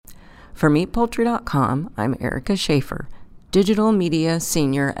For MeatPoultry.com, I'm Erica Schaefer, Digital Media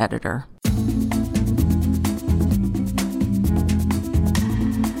Senior Editor.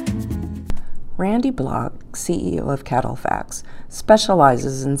 Randy Block, CEO of CattleFacts,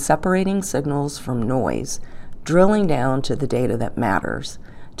 specializes in separating signals from noise, drilling down to the data that matters,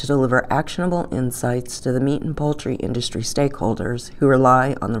 to deliver actionable insights to the meat and poultry industry stakeholders who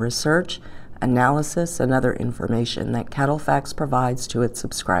rely on the research, analysis, and other information that CattleFacts provides to its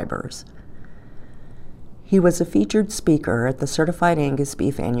subscribers. He was a featured speaker at the Certified Angus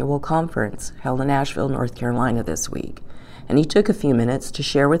Beef Annual Conference held in Asheville, North Carolina this week, and he took a few minutes to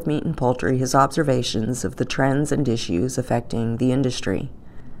share with Meat and Poultry his observations of the trends and issues affecting the industry.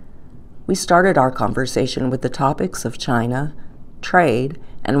 We started our conversation with the topics of China, trade,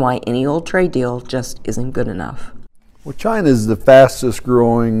 and why any old trade deal just isn't good enough. Well, China is the fastest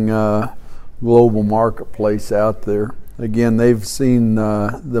growing global marketplace out there. Again, they've seen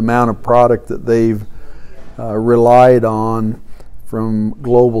the amount of product that they've relied on from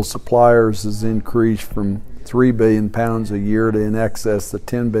global suppliers has increased from 3 billion pounds a year to in excess of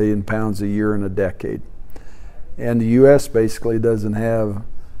 10 billion pounds a year in a decade. And the U.S. basically doesn't have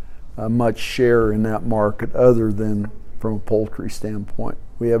much share in that market other than from a poultry standpoint.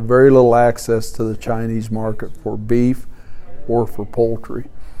 We have very little access to the Chinese market for beef or for poultry.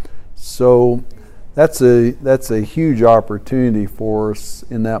 So that's a huge opportunity for us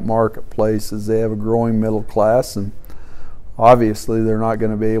in that marketplace, as they have a growing middle class, and obviously they're not going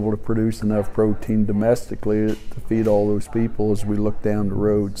to be able to produce enough protein domestically to feed all those people as we look down the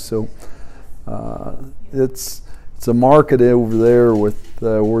road. So it's a market over there with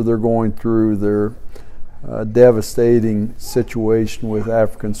where they're going through their devastating situation with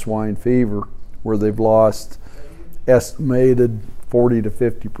African swine fever, where they've lost estimated 40 to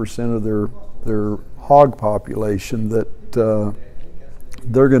 50% of their hog population, that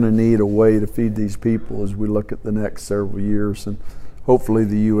they're going to need a way to feed these people as we look at the next several years, and hopefully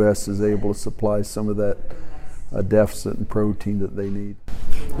the U.S. is able to supply some of that deficit in protein that they need.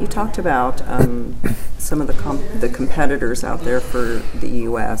 You talked about some of the competitors out there for the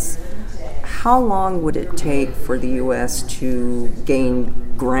U.S. How long would it take for the U.S. to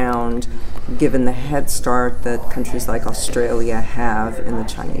gain ground, given the head start that countries like Australia have in the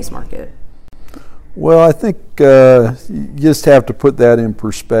Chinese market? Well, I think you just have to put that in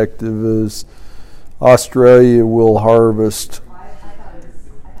perspective. As Australia will harvest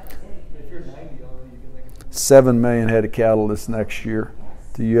 7 million head of cattle this next year.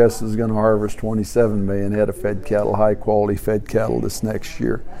 The U.S. is going to harvest 27 million head of fed cattle, high-quality fed cattle this next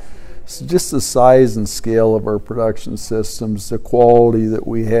year. So just the size and scale of our production systems, the quality that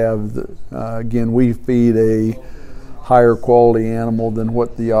we have. Again, we feed a higher quality animal than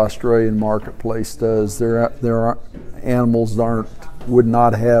what the Australian marketplace does. Their animals would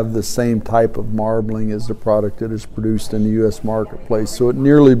not have the same type of marbling as the product that is produced in the U.S. marketplace. So it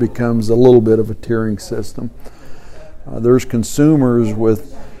nearly becomes a little bit of a tiering system. There's consumers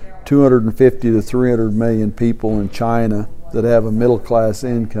with 250 to 300 million people in China that have a middle class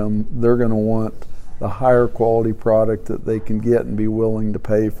income. They're going to want the higher quality product that they can get and be willing to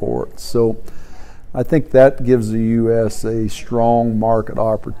pay for it. So I think that gives the U.S. a strong market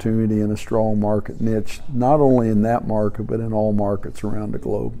opportunity and a strong market niche, not only in that market, but in all markets around the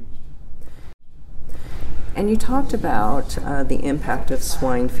globe. And you talked about the impact of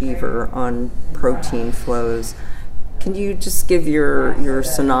swine fever on protein flows. Can you just give your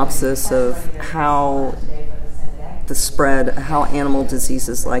synopsis of how the spread, how animal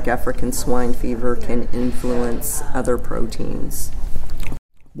diseases like African swine fever can influence other proteins?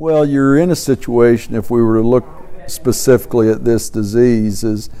 Well, you're in a situation, if we were to look specifically at this disease,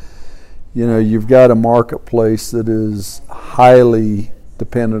 is, you've got a marketplace that is highly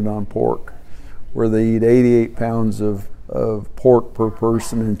dependent on pork, where they eat 88 pounds of pork per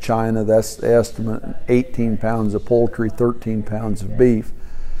person in China. That's the estimate. 18 pounds of poultry, 13 pounds of beef.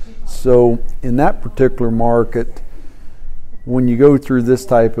 So in that particular market, when you go through this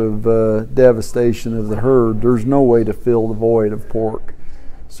type of devastation of the herd, there's no way to fill the void of pork.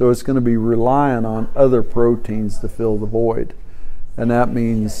 So it's going to be relying on other proteins to fill the void. And that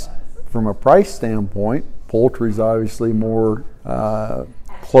means, from a price standpoint, poultry is obviously more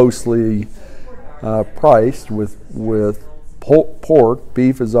closely priced with pork.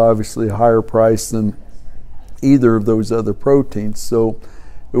 Beef is obviously a higher price than either of those other proteins. So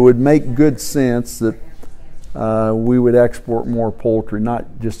it would make good sense that we would export more poultry,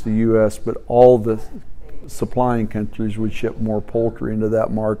 not just the U.S., but all the supplying countries would ship more poultry into that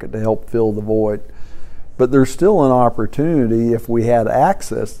market to help fill the void. But there's still an opportunity, if we had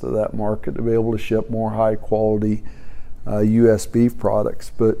access to that market, to be able to ship more high quality U.S. beef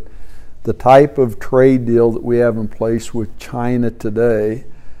products. But The type of trade deal that we have in place with China today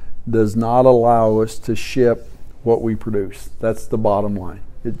does not allow us to ship what we produce. That's the bottom line.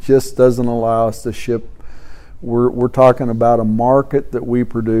 It just doesn't allow us to ship. We're talking about a market that we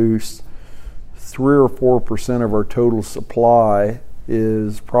produce 3 or 4% of our total supply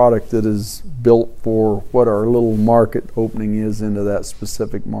is product that is built for what our little market opening is into that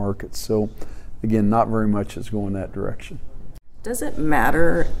specific market. So again, not very much is going that direction. Does it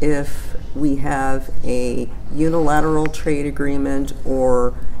matter if we have a unilateral trade agreement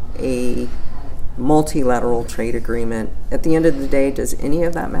or a multilateral trade agreement? At the end of the day, does any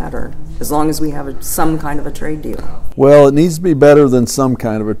of that matter, as long as we have some kind of a trade deal? Well, it needs to be better than some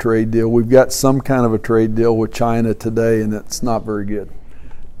kind of a trade deal. We've got some kind of a trade deal with China today, and it's not very good.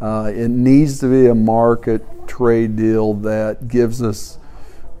 It needs to be a market trade deal that gives us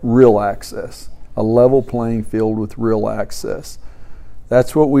real access, a level playing field with real access.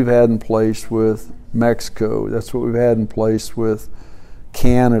 That's what we've had in place with Mexico. That's what we've had in place with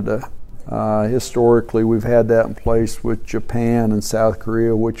Canada. Historically, we've had that in place with Japan and South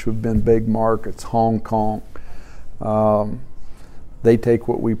Korea, which have been big markets. Hong Kong. They take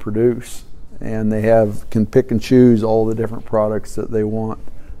what we produce, and they can pick and choose all the different products that they want.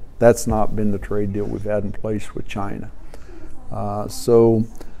 That's not been the trade deal we've had in place with China. So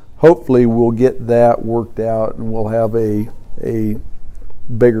hopefully we'll get that worked out, and we'll have a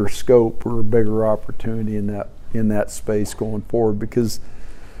bigger scope or a bigger opportunity in that space going forward, because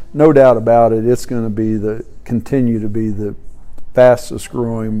no doubt about it, it's going to continue to be the fastest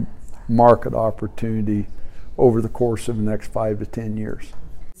growing market opportunity over the course of the next 5 to 10 years.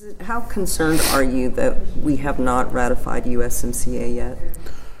 How concerned are you that we have not ratified USMCA yet?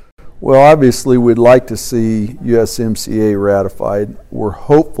 Well, obviously we'd like to see USMCA ratified. We're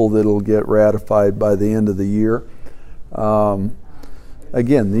hopeful that it'll get ratified by the end of the year.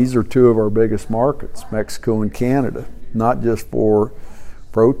 Again, these are two of our biggest markets, Mexico and Canada, not just for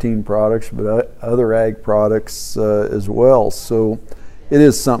protein products, but other ag products as well. So it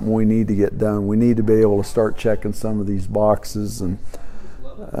is something we need to get done. We need to be able to start checking some of these boxes. And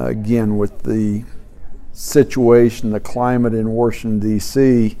again, with the situation, the climate in Washington,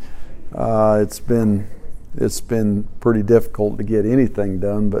 D.C., it's been pretty difficult to get anything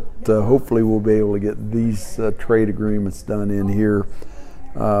done, but hopefully we'll be able to get these trade agreements done in here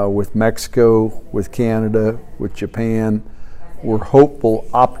with Mexico, with Canada, with Japan. We're hopeful,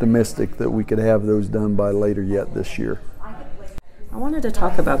 optimistic that we could have those done by later yet this year. I wanted to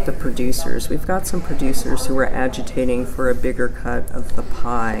talk about the producers. We've got some producers who are agitating for a bigger cut of the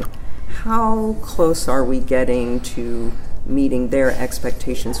pie. How close are we getting to meeting their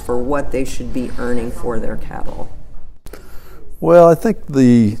expectations for what they should be earning for their cattle? Well, I think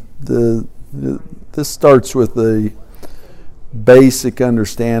this starts with the basic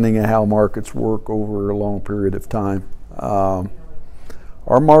understanding of how markets work over a long period of time.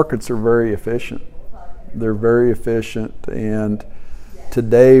 Our markets are very efficient. They're very efficient, and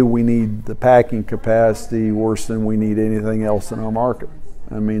today we need the packing capacity worse than we need anything else in our market.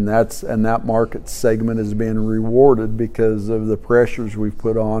 I mean, that market segment is being rewarded because of the pressures we've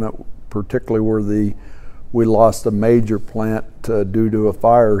put on it, particularly where we lost a major plant due to a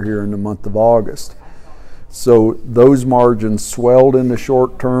fire here in the month of August. So those margins swelled in the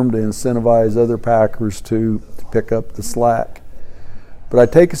short term to incentivize other packers to pick up the slack. But I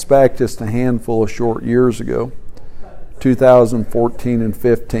take us back just a handful of short years ago, 2014 and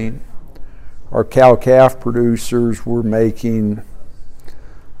 15. Our cow-calf producers were making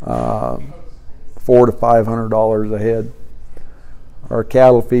 $400 to $500 a head. Our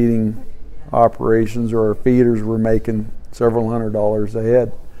cattle feeding operations or our feeders were making several $100s a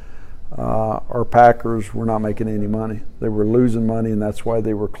head. Our packers were not making any money. They were losing money, and that's why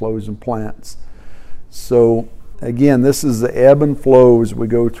they were closing plants. So again, this is the ebb and flow as we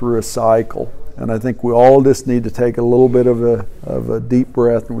go through a cycle, and I think we all just need to take a little bit of a deep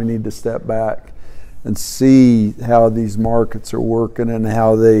breath, and we need to step back and see how these markets are working and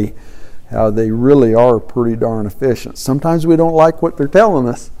how they really are pretty darn efficient. Sometimes we don't like what they're telling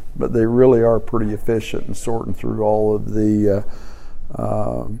us, but they really are pretty efficient in sorting through all of the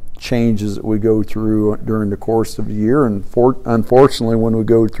changes that we go through during the course of the year. And unfortunately, when we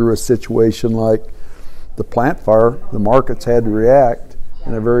go through a situation like the plant fire, the markets had to react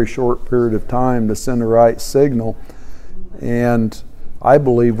in a very short period of time to send the right signal, and I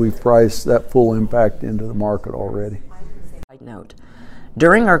believe we've priced that full impact into the market already. Side note.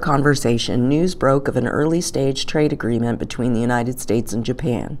 During our conversation, news broke of an early-stage trade agreement between the United States and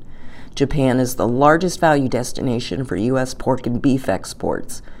Japan. Japan is the largest value destination for U.S. pork and beef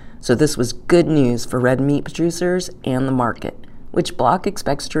exports, so this was good news for red meat producers and the market. which Block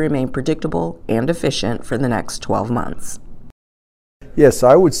expects to remain predictable and efficient for the next 12 months. Yes,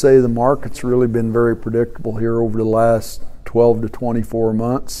 I would say the market's really been very predictable here over the last 12 to 24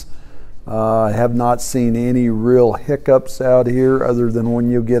 months. I have not seen any real hiccups out here other than when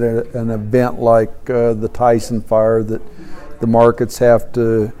you get an event like the Tyson fire that the markets have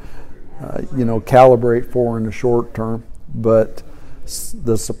to calibrate for in the short term. But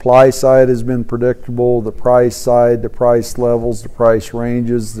the supply side has been predictable, the price side, the price levels, the price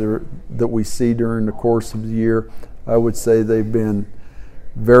ranges that we see during the course of the year, I would say they've been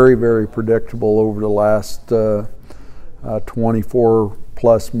very, very predictable over the last 24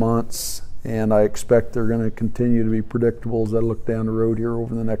 plus months, and I expect they're going to continue to be predictable as I look down the road here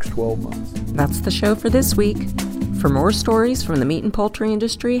over the next 12 months. That's the show for this week. For more stories from the meat and poultry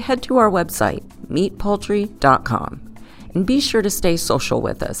industry, head to our website, meatpoultry.com. And be sure to stay social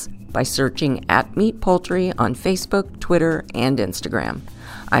with us by searching @meatpoultry on Facebook, Twitter, and Instagram.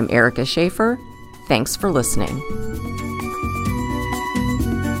 I'm Erica Schaefer. Thanks for listening.